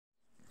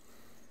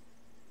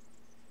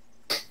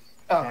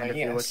Oh, And if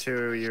you look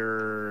to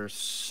your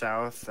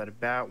south at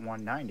about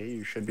 190,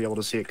 you should be able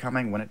to see it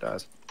coming when it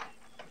does.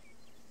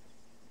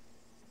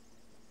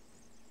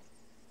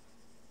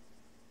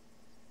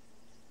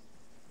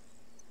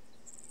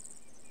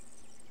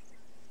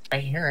 I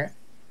hear it.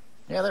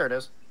 Yeah, there it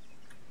is.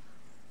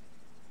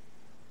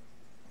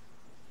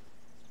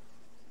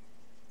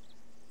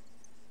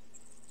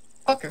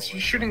 Fuck, it's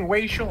just shooting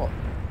way short.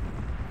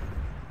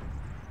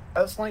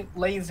 That's like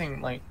lasing,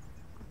 like,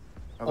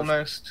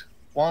 almost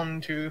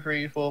 1, 2,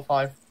 3, 4,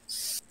 5,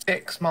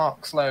 6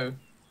 marks low.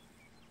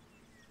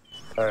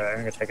 Alright, I'm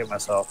gonna take it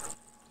myself.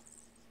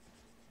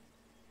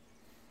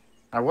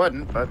 I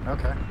wouldn't, but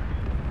okay.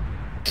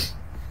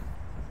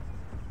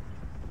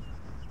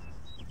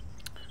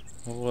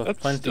 Well, with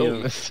plenty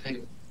of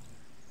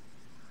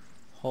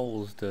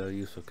holes to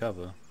use for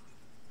cover.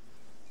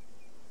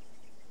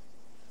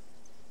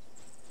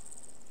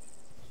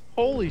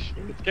 Holy shit,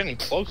 it's getting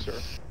closer.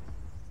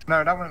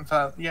 No, that went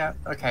for... yeah,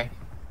 okay.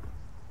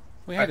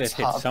 We had to That's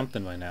hit hard.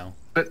 something by now.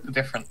 Split the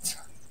difference.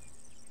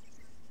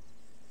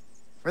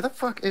 Where the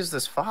fuck is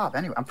this FOB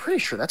anyway? I'm pretty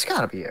sure that's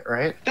gotta be it,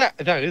 right?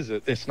 That is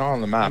it. It's not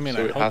on the map, I mean,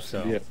 so I it hope has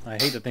to be so. it. I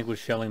hate to think we're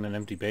shelling an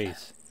empty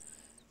base.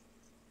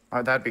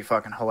 That'd be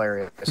fucking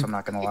hilarious, I'm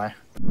not gonna lie.